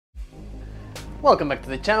Welcome back to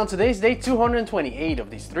the channel. Today's day 228 of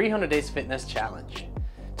this 300 days fitness challenge.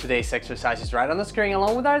 Today's exercise is right on the screen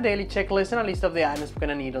along with our daily checklist and a list of the items we're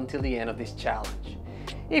gonna need until the end of this challenge.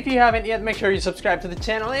 If you haven't yet, make sure you subscribe to the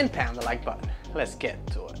channel and pound the like button. Let's get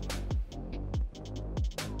to it.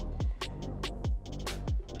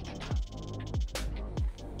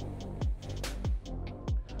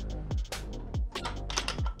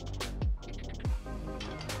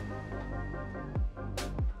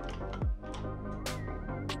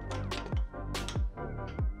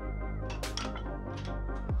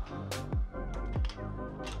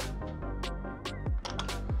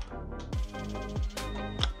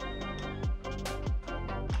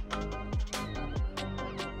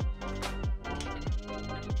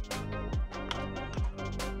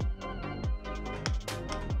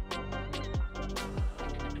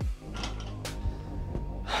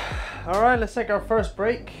 All right, let's take our first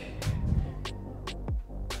break.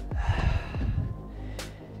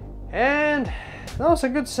 And that was a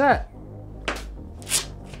good set.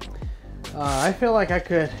 I feel like I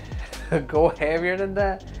could go heavier than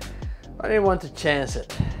that, but I didn't want to chance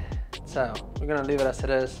it. So we're gonna leave it as it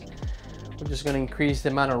is. We're just gonna increase the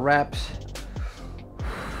amount of reps.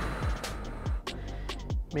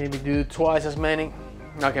 Maybe do twice as many.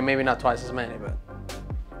 Okay, maybe not twice as many, but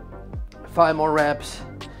 5 more reps.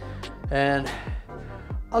 And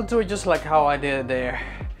I'll do it just like how I did it there.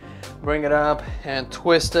 Bring it up and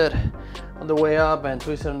twist it on the way up and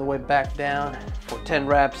twist it on the way back down for 10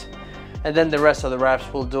 reps. And then the rest of the reps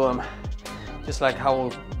we'll do them just like how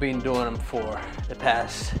we've been doing them for the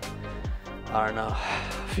past, I don't know,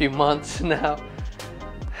 a few months now.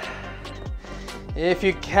 If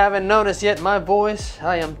you haven't noticed yet, my voice,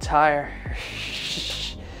 I am tired.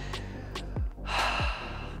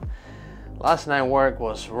 Last night work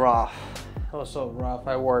was rough. It was so rough.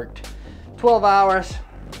 I worked 12 hours.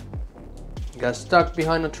 Got stuck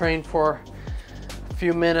behind the train for a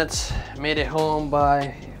few minutes. Made it home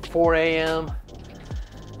by 4 a.m.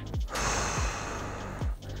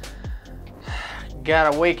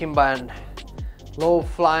 Got awakened by a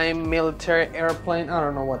low-flying military airplane. I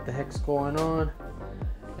don't know what the heck's going on.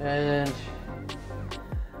 And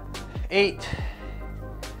ate.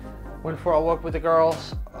 Went for a walk with the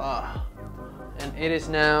girls. And it is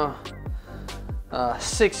now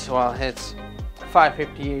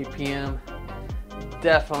 5:58 p.m.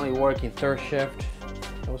 Definitely working third shift.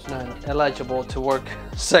 I was not eligible to work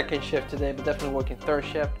second shift today, but definitely working third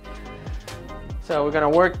shift. So we're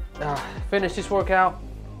gonna finish this workout,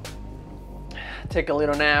 take a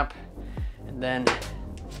little nap, and then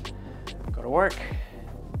go to work.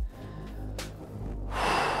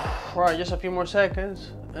 All right, just a few more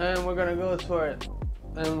seconds, and we're gonna go to it.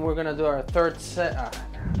 And we're gonna do our third set.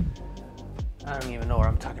 I don't even know what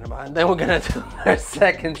I'm talking about. And then we're gonna do our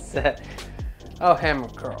second set of hammer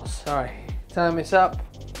curls. All right, time is up.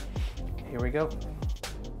 Here we go.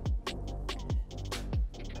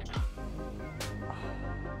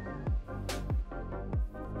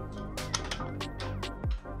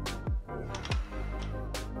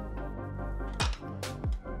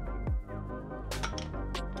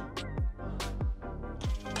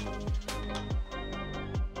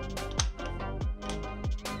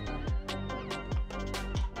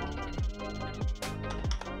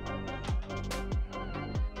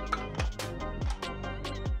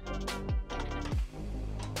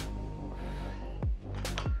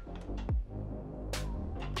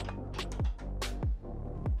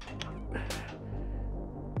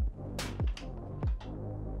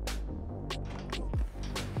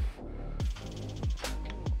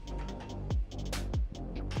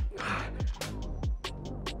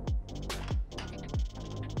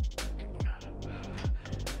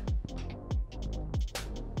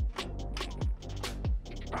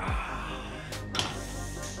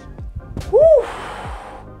 Woo!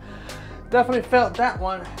 Definitely felt that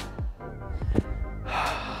one.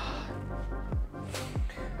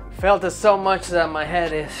 Felt it so much that my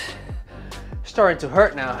head is starting to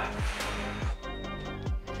hurt now.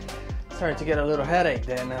 Starting to get a little headache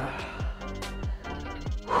there now.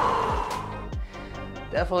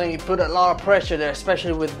 Definitely put a lot of pressure there,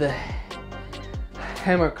 especially with the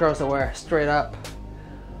hammer curls that were straight up.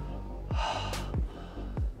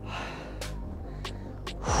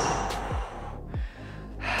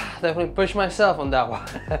 Definitely push myself on that one.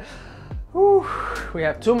 Whew. We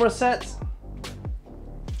have 2 more sets.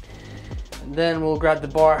 And then we'll grab the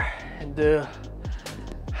bar and do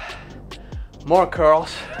more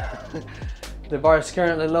curls. The bar is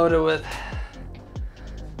currently loaded with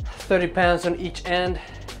 30 pounds on each end.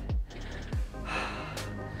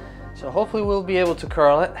 So hopefully we'll be able to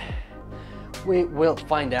curl it. We will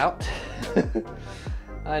find out.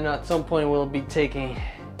 I know at some point we'll be taking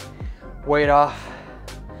weight off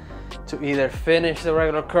to either finish the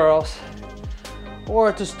regular curls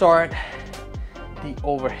or to start the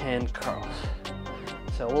overhand curls.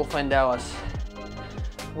 So we'll find out as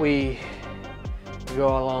we go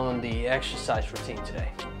along on the exercise routine today.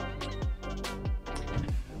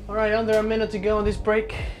 All right, under a minute to go on this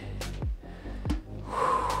break.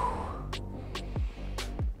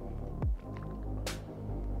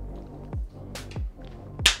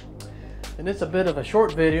 And it's a bit of a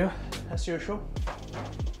short video, as usual.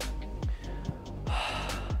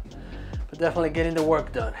 But definitely getting the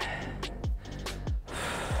work done.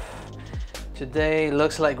 Today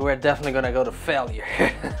looks like we're definitely gonna go to failure.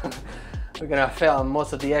 We're gonna fail on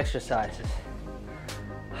most of the exercises.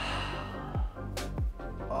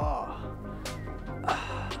 Oh.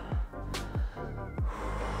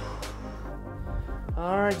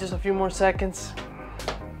 All right, just a few more seconds.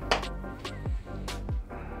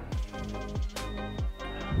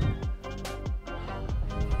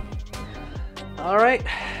 All right,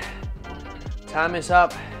 time is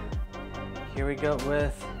up. Here we go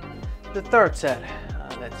with the third set.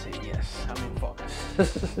 Let's see, yes, I'm in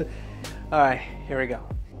focus. All right, here we go.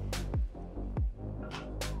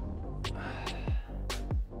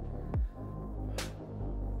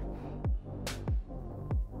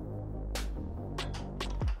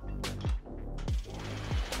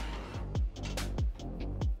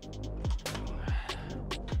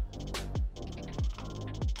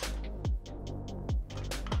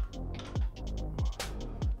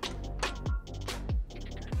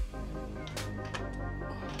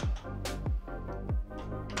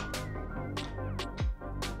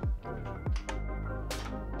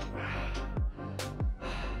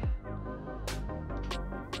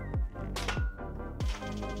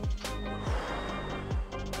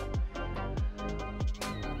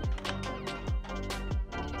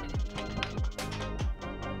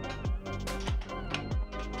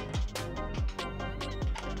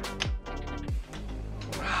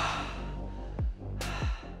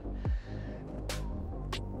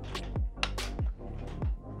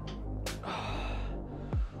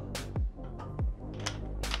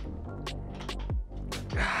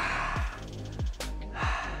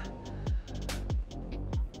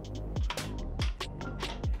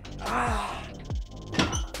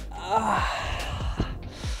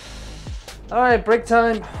 All right, break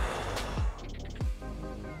time.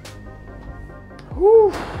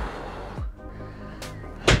 Whew.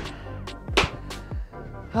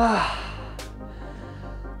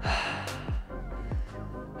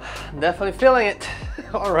 Definitely feeling it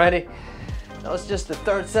already. That was just the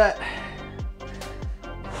third set.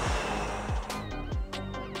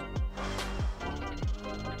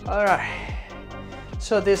 All right,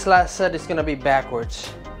 so this last set is gonna be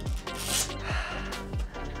backwards.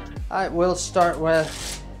 I will start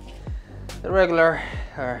with the regular,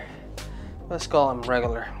 or let's call them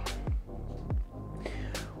regular,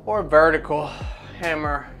 or vertical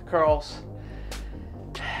hammer curls,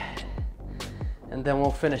 and then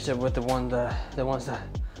we'll finish it with the ones that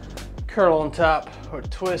curl on top or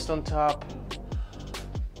twist on top.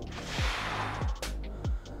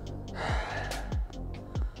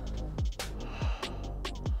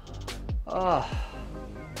 Oh.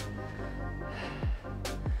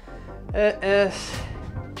 It is,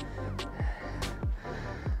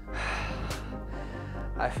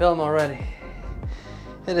 I feel them already.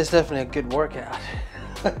 It is definitely a good workout.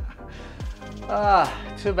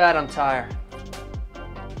 Too bad I'm tired.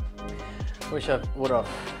 Wish I would have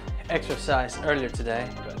exercised earlier today,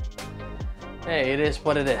 but hey, it is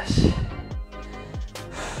what it is.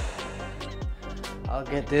 I'll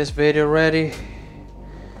get this video ready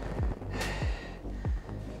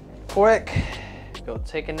quick, go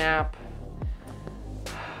take a nap,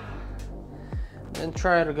 then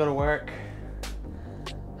try to go to work.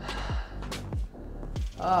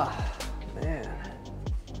 Ah, man.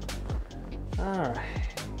 All right.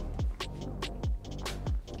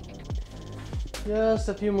 Just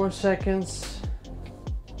a few more seconds.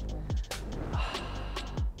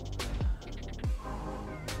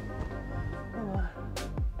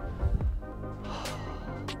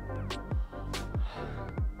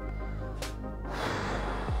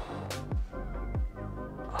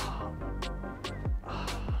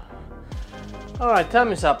 All right,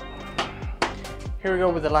 time is up. Here we go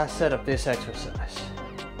with the last set of this exercise.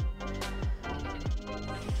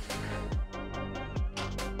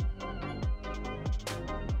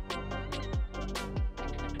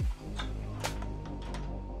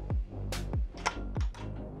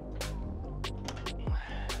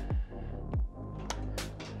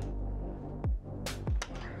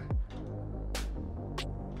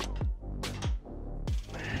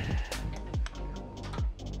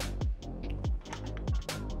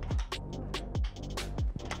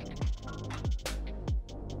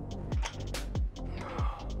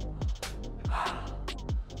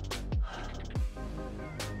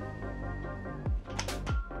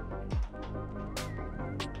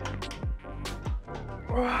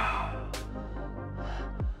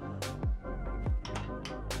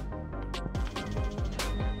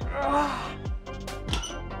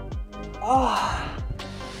 Oh,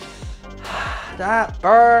 that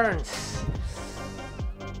burns.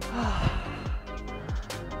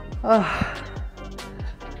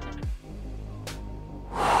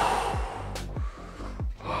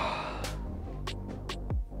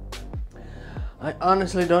 I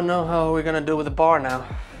honestly don't know how we're gonna do with the bar now.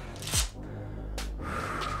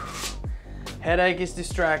 Headache is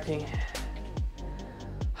distracting.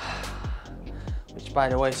 Which, by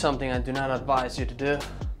the way, is something I do not advise you to do.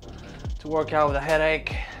 To work out with a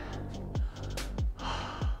headache.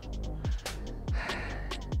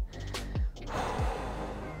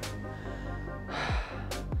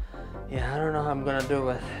 Yeah, I don't know how I'm gonna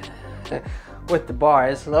do with the bar.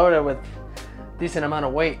 It's loaded with decent amount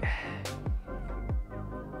of weight.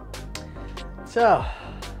 So,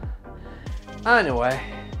 anyway,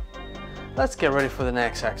 let's get ready for the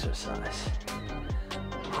next exercise.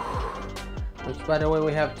 Which, by the way,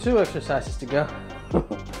 we have 2 exercises to go.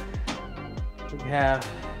 We have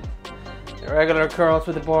the regular curls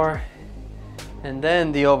with the bar and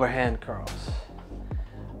then the overhand curls.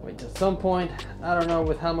 Which at some point, I don't know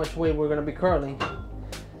with how much weight we're gonna be curling,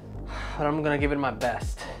 but I'm gonna give it my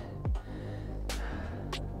best.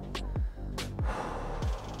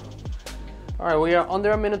 All right, we are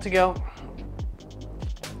under a minute to go.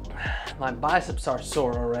 My biceps are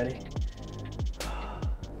sore already.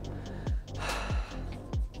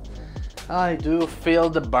 I do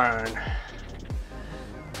feel the burn.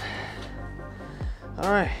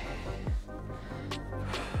 All right.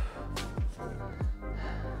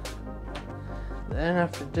 Then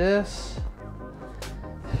after this,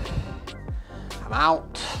 I'm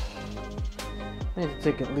out. I need to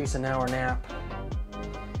take at least an hour nap.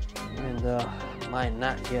 And might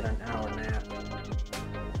not get an hour nap.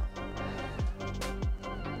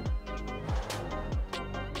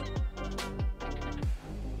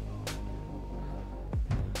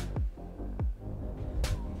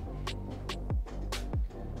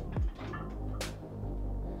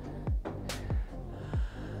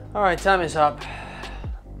 All right, time is up.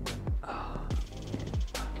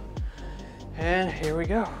 And here we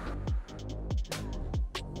go.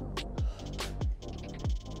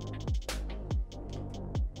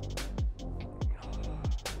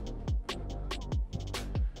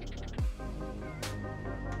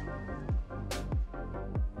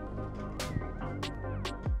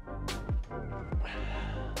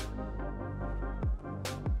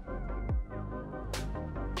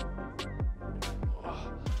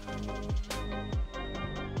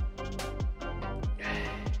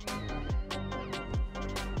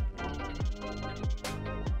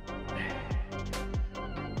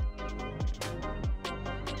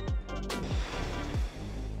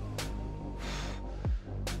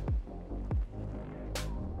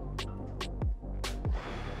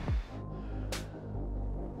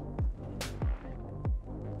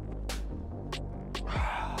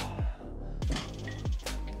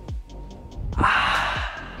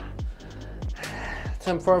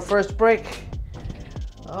 Time for our first break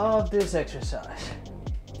of this exercise.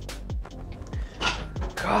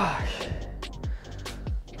 Gosh.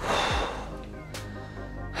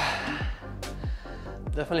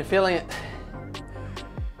 Definitely feeling it.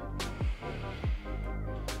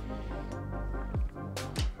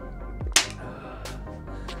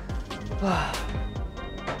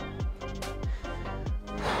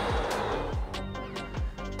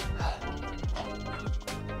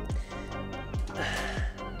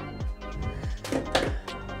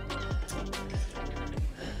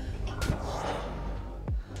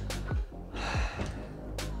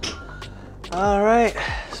 All right,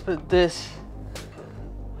 let's put this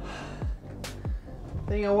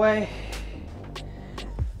thing away.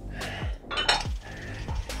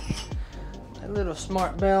 A little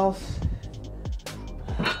smart bells.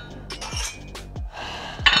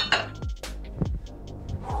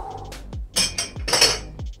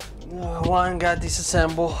 One got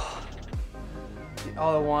disassembled. The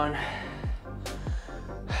other one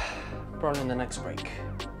probably in the next break.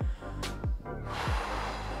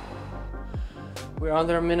 We're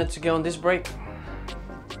under a minute to go on this break.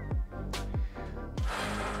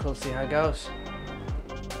 We'll see how it goes.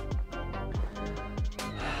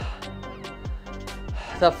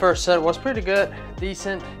 That first set was pretty good,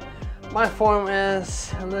 decent. My form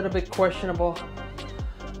is a little bit questionable.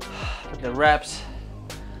 But the reps,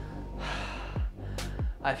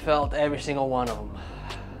 I felt every single one of them.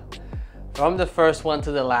 From the first one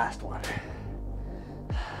to the last one.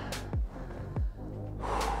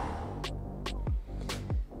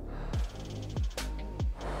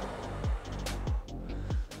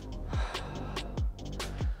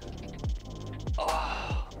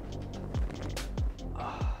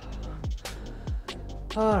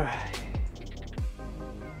 All right.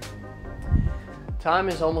 Time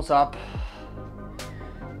is almost up.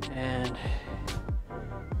 And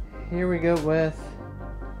here we go with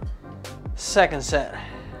second set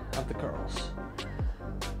of the curls.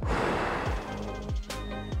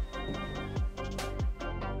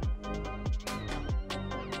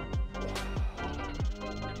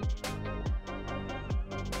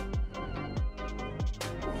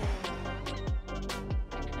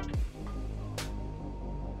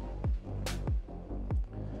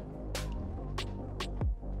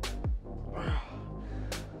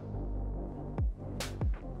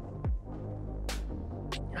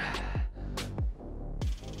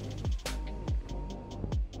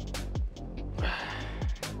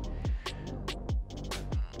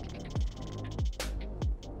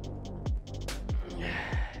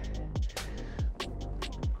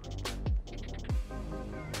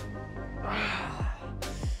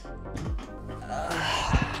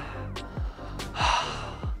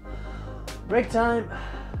 Break time.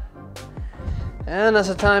 And as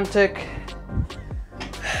a time tick,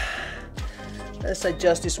 let's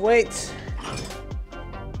adjust this weight.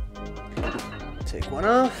 Take one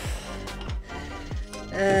off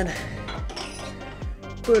and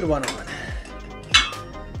put one on.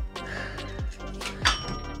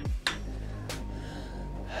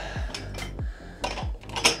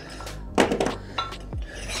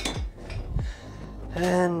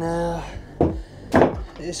 And now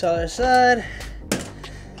this other side.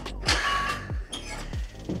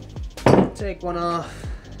 Take one off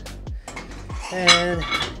and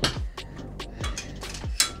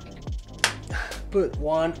put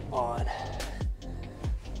one on.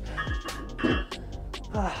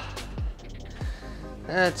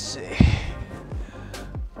 Let's see.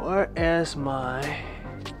 Where is my... Okay,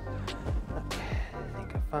 I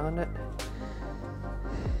think I found it.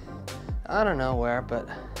 I don't know where, but...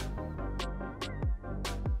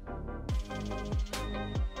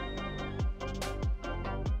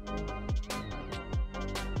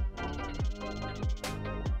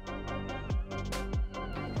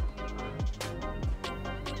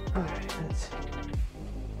 Alright, let's see.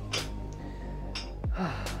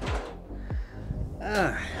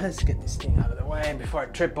 Alright, let's get this thing out of the way before I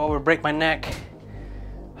trip over, break my neck.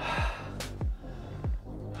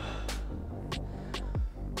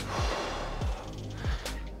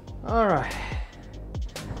 Alright,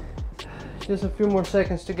 just a few more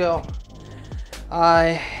seconds to go.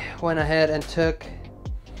 I went ahead and took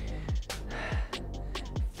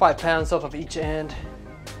 5 pounds off of each end.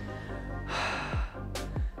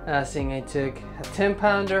 I think I took a 10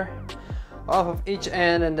 pounder off of each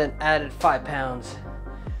end and then added 5 pounds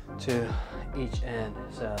to each end.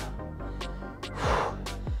 So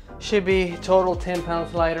should be total 10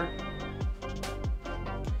 pounds lighter.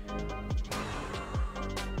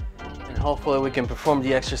 And hopefully we can perform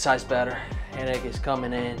the exercise better. Headache is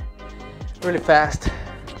coming in really fast,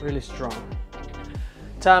 really strong.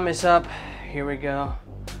 Time is up. Here we go.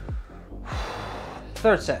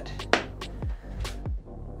 Third set.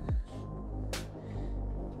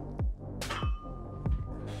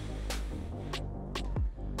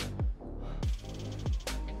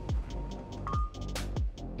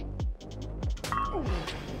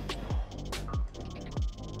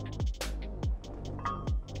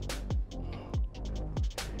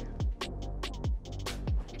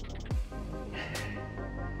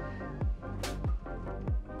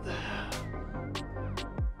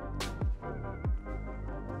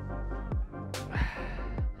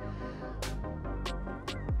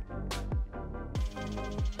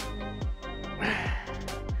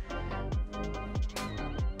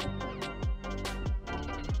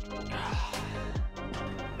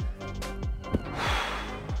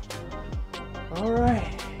 All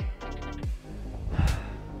right.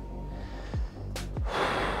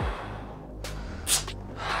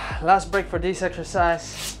 Last break for this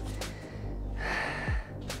exercise.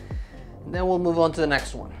 Then we'll move on to the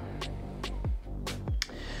next one.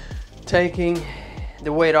 Taking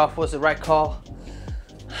the weight off was the right call.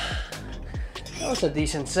 That was a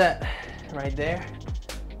decent set right there.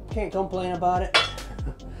 Can't complain about it.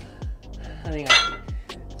 I mean,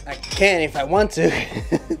 I can if I want to.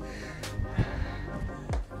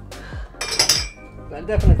 I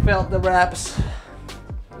definitely felt the reps.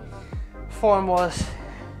 Form was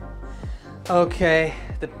okay.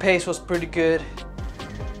 The pace was pretty good.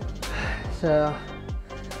 So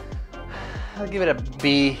I'll give it a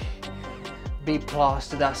B plus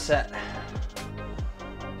to that set.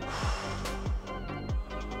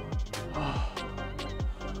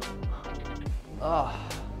 Oh.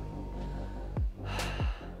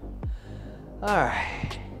 All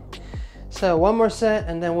right. So one more set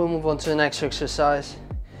and then we'll move on to the next exercise,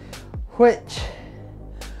 which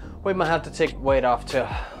we might have to take weight off too.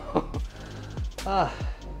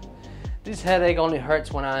 This headache only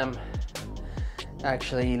hurts when I'm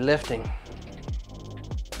actually lifting.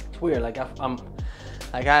 It's weird, like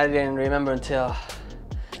I didn't remember until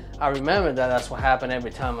I remembered that that's what happened every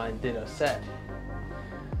time I did a set.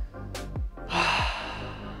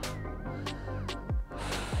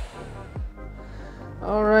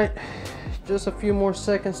 All right, just a few more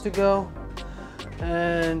seconds to go,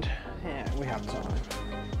 and yeah, we have time,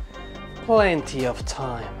 plenty of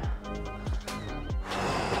time.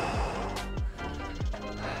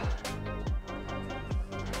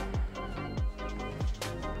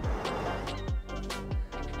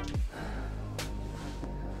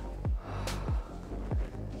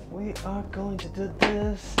 We are going to do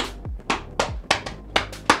this.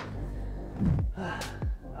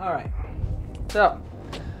 All right, so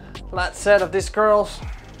last set of these curls,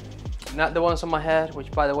 not the ones on my head, which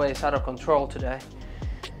by the way is out of control today.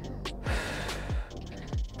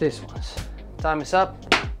 These ones. Time is up.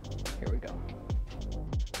 Here we go.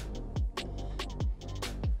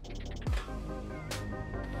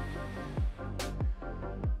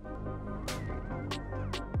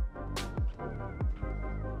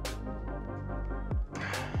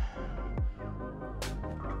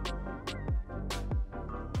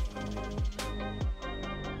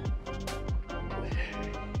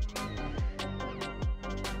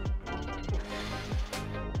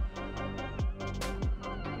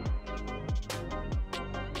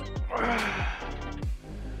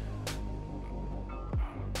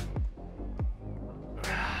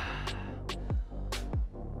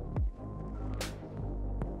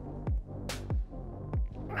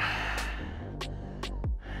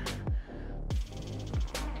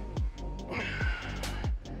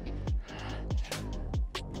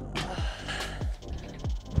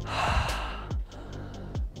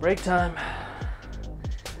 Break time.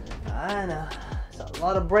 I know, it's a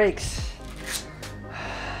lot of breaks.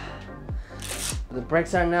 The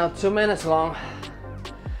breaks are now 2 minutes long,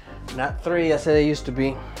 not 3 as they used to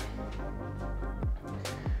be.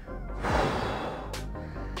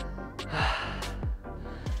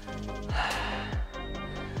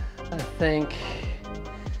 I think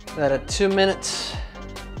that at 2 minutes,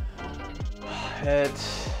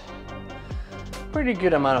 it's a pretty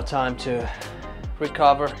good amount of time to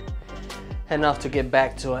recover, enough to get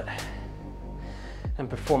back to it and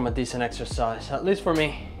perform a decent exercise. At least for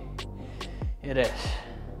me, it is.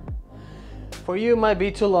 For you, it might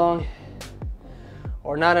be too long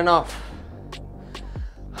or not enough.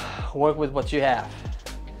 Work with what you have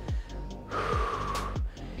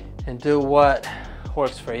and do what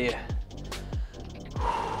works for you.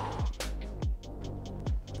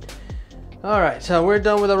 All right, so we're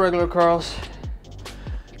done with our regular curls.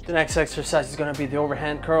 The next exercise is gonna be the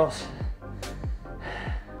overhand curls,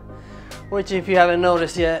 which, if you haven't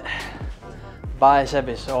noticed yet, bicep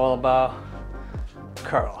is all about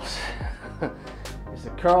curls. It's a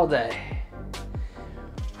curl day.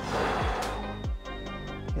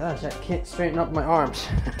 Gosh, I can't straighten up my arms.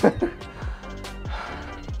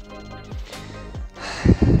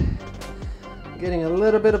 Getting a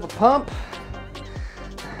little bit of a pump.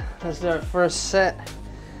 Let's do our first set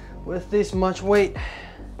with this much weight,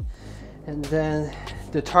 and then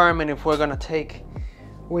determine if we're gonna take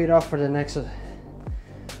weight off for the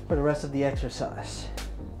rest of the exercise.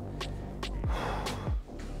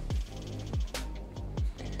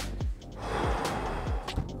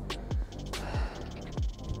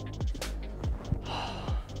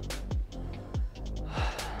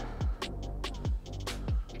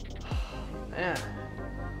 Man,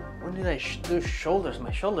 when did I do shoulders?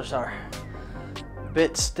 My shoulders are a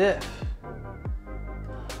bit stiff.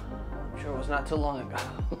 I'm sure it was not too long ago.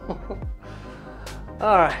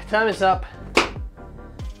 All right, time is up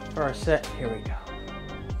for our set. Here we go.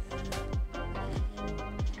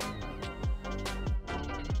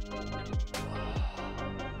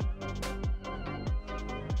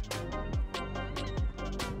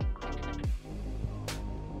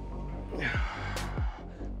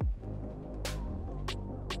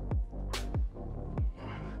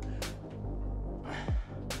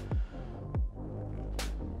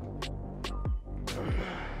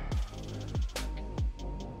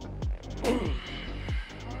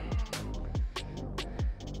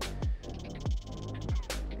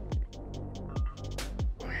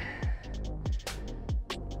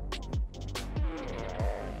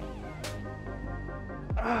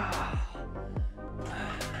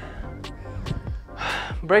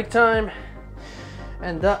 Break time,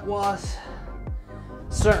 and that was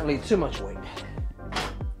certainly too much weight.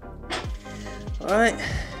 All right,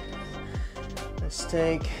 let's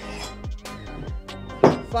take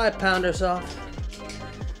 5-pounders off.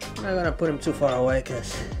 I'm not gonna put them too far away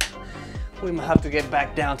because we might have to get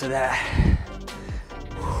back down to that.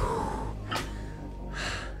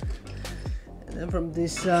 And then from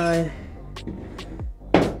this side,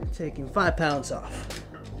 taking 5 pounds off.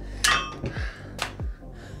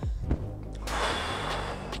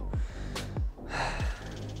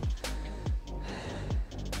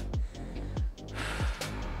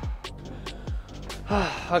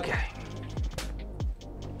 Okay.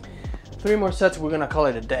 3 more sets, we're gonna call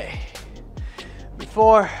it a day.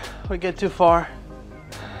 Before we get too far,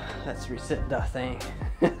 let's reset that thing.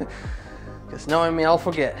 Because knowing me, I'll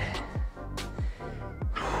forget.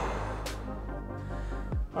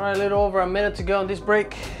 All right, a little over a minute to go on this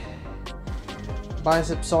break.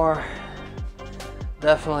 Biceps are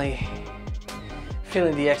definitely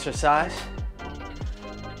feeling the exercise.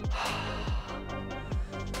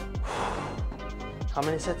 How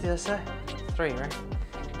many sets did I say? 3, right?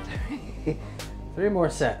 3 more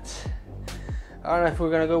sets. I don't know if we're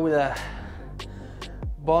gonna go with a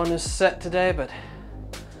bonus set today, but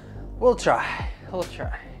we'll try. We'll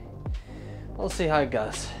try. We'll see how it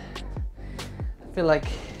goes. I feel like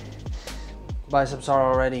biceps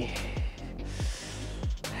are already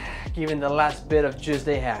giving the last bit of juice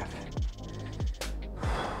they have.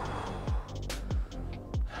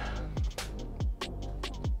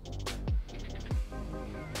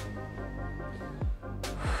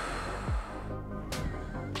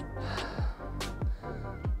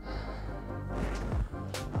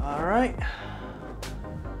 All right,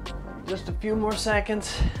 just a few more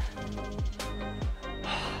seconds.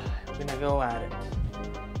 I'm gonna go at it.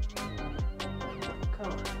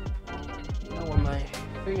 Come on, you know where my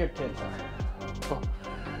fingertips are.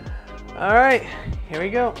 All right, here we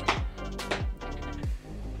go.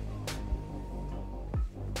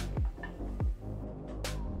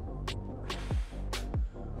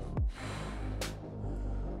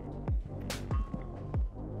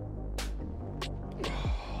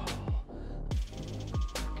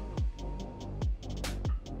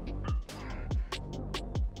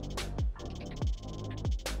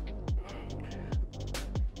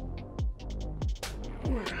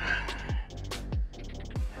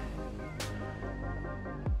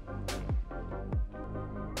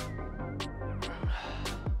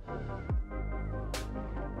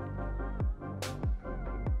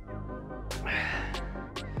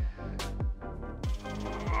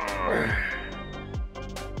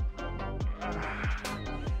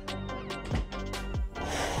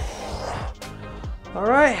 All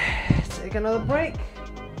right, take another break.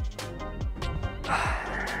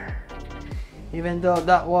 Even though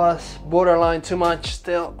that was borderline too much,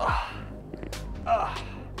 still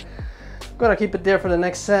gonna keep it there for the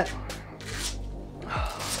next set.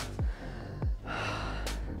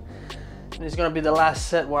 And it's gonna be the last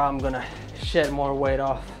set where I'm gonna shed more weight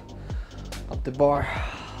off of the bar.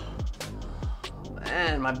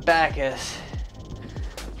 And my back is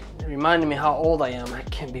reminding me how old I am. I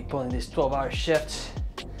can't be pulling these 12-hour shifts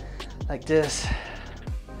like this.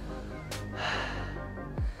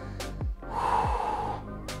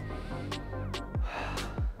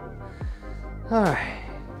 All right.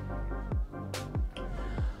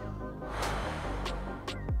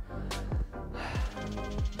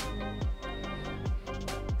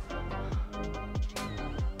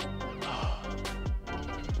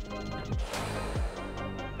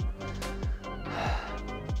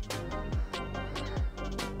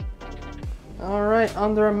 All right,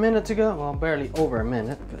 under a minute to go. Well, barely over a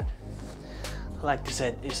minute, but I like to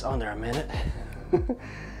say it's under a minute.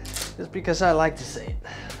 Just because I like to say it.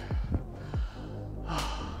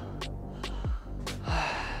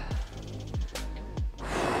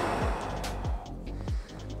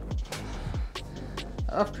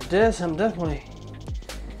 After this,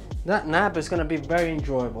 that nap is gonna be very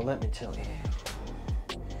enjoyable, let me tell you.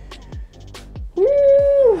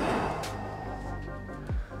 Woo!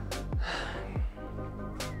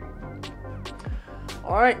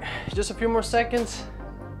 All right, just a few more seconds.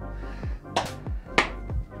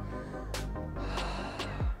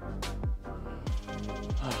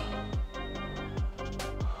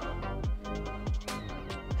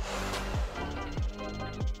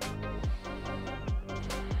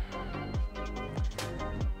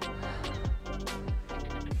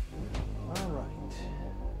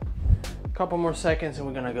 Couple more seconds and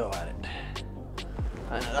we're gonna go at it.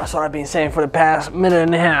 I know that's what I've been saying for the past minute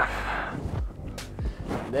and a half.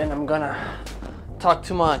 Then I'm gonna talk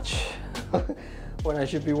too much when I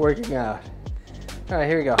should be working out. All right,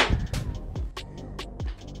 here we go.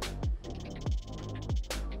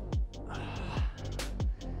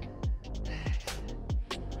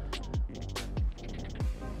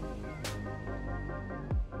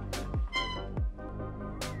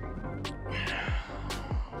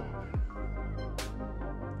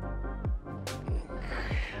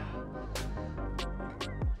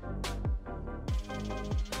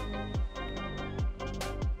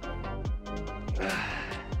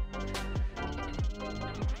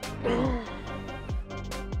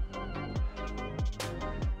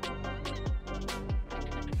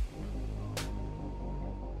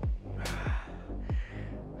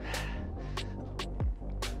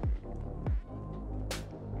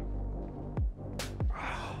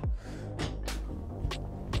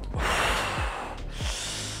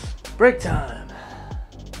 Break time.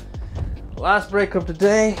 Last break of the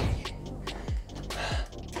day.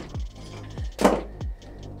 All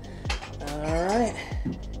right.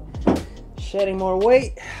 Shedding more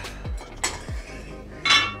weight.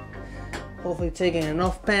 Hopefully taking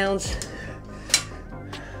enough pounds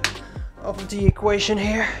off of the equation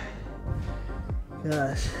here.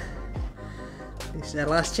 Because this is our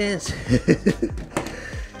last chance.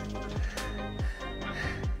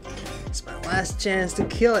 It's my last chance to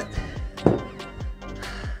kill it.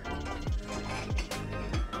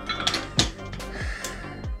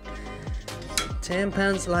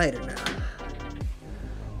 £10 lighter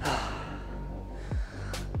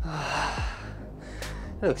now.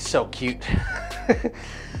 It looks so cute.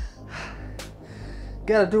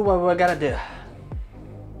 Gotta do what we gotta do.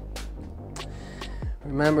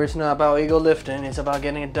 Remember, it's not about ego lifting, it's about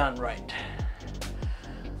getting it done right.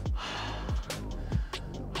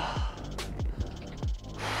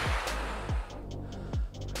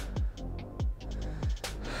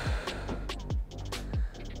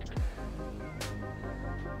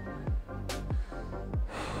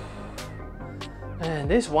 And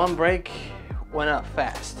this one break went up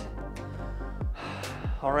fast.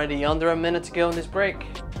 Already under a minute to go in this break.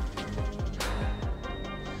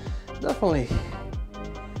 Definitely,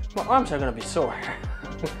 my arms are gonna be sore.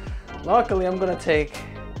 Luckily, I'm gonna take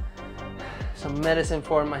some medicine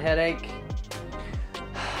for my headache.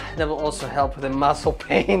 That will also help with the muscle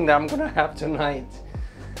pain that I'm gonna have tonight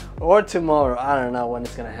or tomorrow. I don't know when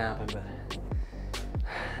it's gonna happen, but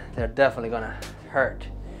they're definitely gonna hurt.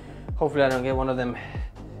 Hopefully I don't get one of them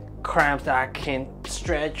cramps that I can't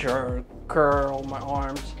stretch or curl my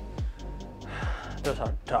arms. Those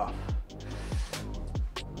are tough.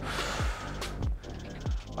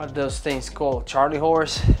 What are those things called? Charlie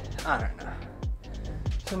horse? I don't know.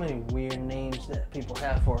 So many weird names that people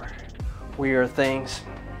have for weird things.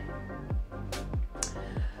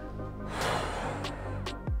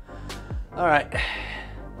 All right,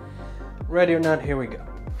 ready or not, here we go.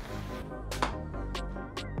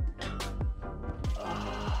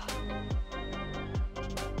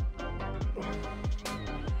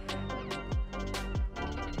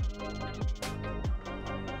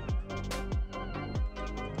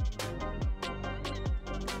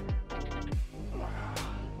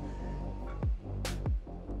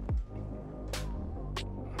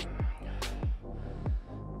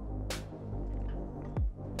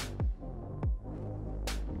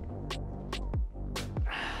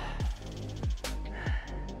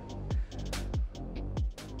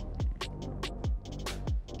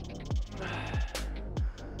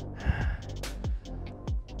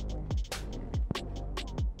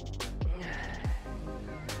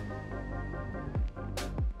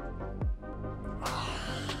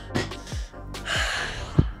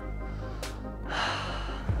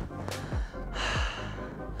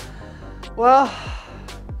 Well,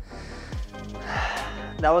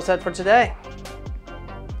 that was it for today.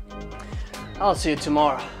 I'll see you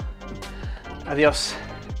tomorrow. Adios.